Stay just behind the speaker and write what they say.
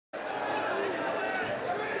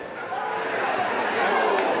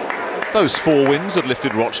Those 4 wins had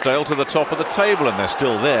lifted Rochdale to the top of the table, and they're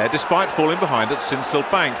still there despite falling behind at Sincil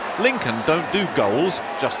Bank. Lincoln don't do goals,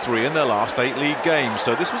 just 3 in their last 8 league games,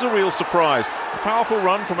 so this was a real surprise. A powerful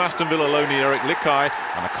run from Aston Villa loanee Eric Likai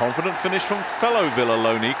and a confident finish from fellow Villa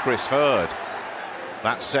loanee Chris Hurd.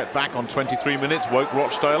 That setback on 23 minutes woke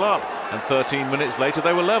Rochdale up, and 13 minutes later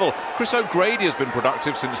they were level. Chris O'Grady has been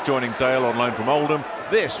productive since joining Dale on loan from Oldham.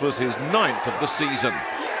 This was his 9th of the season.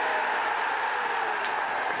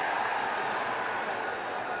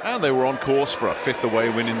 And they were on course for a 5th away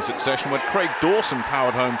win in succession when Craig Dawson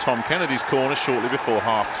powered home Tom Kennedy's corner shortly before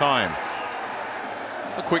half-time.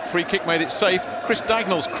 A quick free kick made it safe. Chris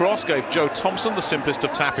Dagnall's cross gave Joe Thompson the simplest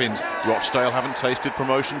of tap-ins. Rochdale haven't tasted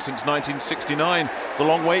promotion since 1969. The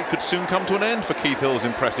long wait could soon come to an end for Keith Hill's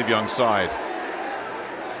impressive young side.